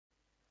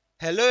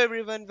Hello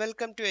everyone,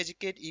 welcome to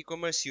Educate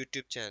E-commerce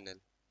YouTube channel.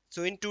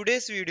 So in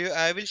today's video,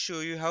 I will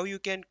show you how you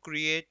can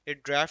create a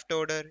draft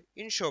order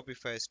in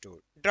Shopify Store.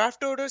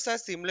 Draft orders are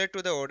similar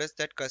to the orders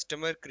that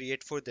customer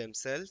create for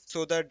themselves.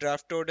 So the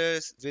draft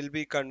orders will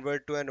be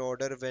converted to an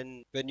order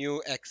when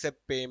you accept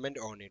payment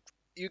on it.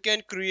 You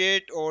can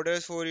create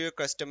orders for your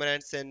customer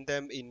and send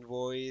them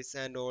invoice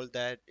and all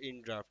that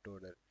in draft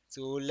order.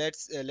 So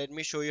let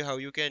me show you how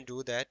you can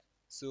do that.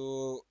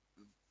 So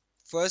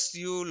first,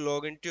 you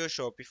log into your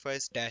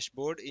Shopify's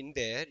dashboard. In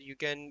there, you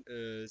can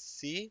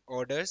see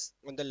orders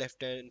on the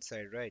left hand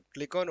side, right?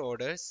 Click on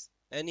orders,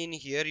 and in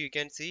here, you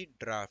can see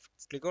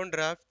drafts. Click on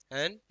draft,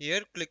 and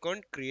here, click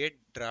on create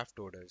draft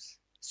orders.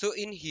 So,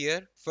 in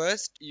here,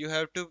 first, you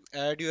have to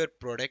add your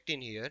product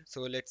in here.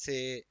 So, let's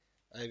say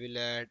I will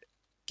add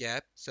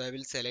cap. So, I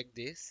will select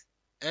this.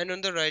 And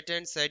on the right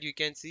hand side, you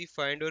can see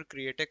find or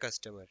create a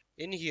customer.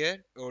 In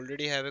here,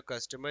 already have a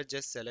customer,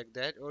 just select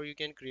that, or you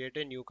can create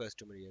a new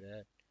customer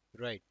here.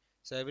 Right,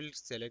 so I will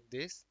select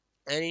this,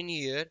 and in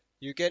here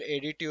you can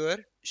edit your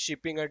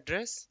shipping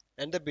address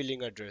and the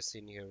billing address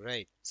in here,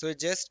 right? So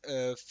just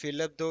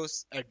fill up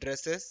those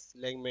addresses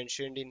like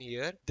mentioned in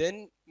here,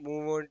 then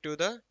move on to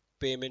the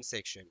payment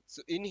section.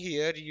 So in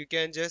here you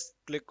can just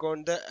click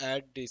on the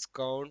add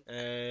discount,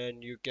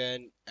 and you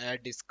can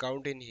add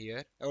discount in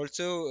here.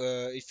 Also,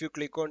 if you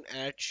click on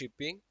add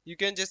shipping, you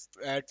can just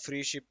add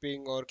free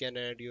shipping or can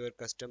add your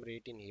custom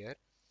rate in here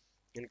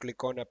and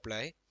click on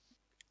apply.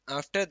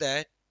 After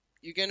that,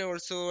 you can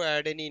also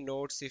add any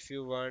notes if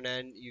you want,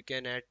 and you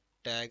can add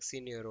tags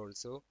in here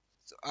also.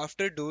 So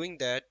after doing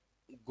that,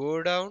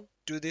 go down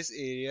to this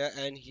area,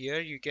 and here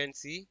you can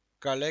see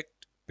collect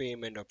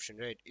payment option,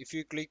 right? If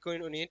you click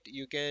on it,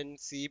 you can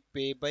see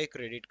pay by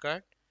credit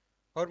card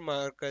or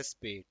mark as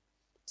paid.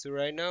 So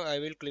right now I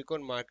will click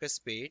on mark as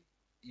paid.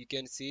 You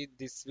can see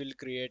this will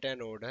create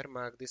an order,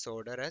 mark this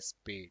order as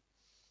paid.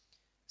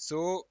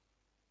 So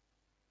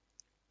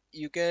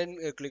you can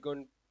click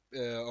on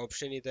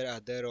option either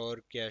other or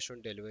cash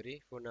on delivery.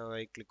 For now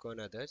I click on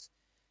others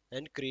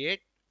and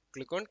click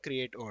on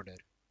create order.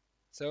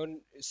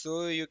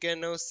 So you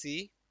can now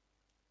see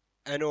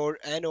an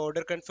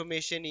order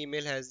confirmation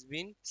email has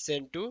been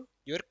sent to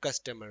your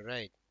customer,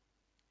 right?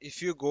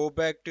 If you go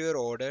back to your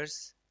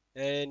orders,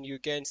 and you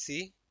can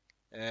see,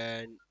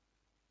 and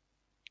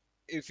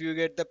if you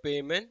get the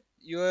payment,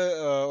 your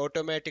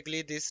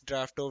automatically this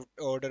draft of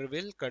order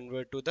will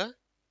convert to the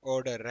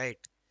order, right?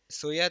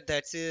 So yeah,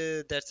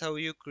 that's how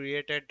you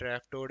create a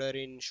draft order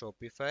in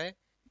Shopify.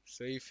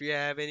 So if you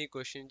have any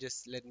question,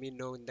 just let me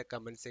know in the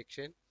comment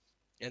section.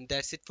 And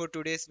that's it for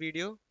today's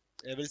video.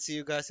 I will see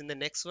you guys in the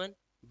next one.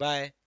 Bye.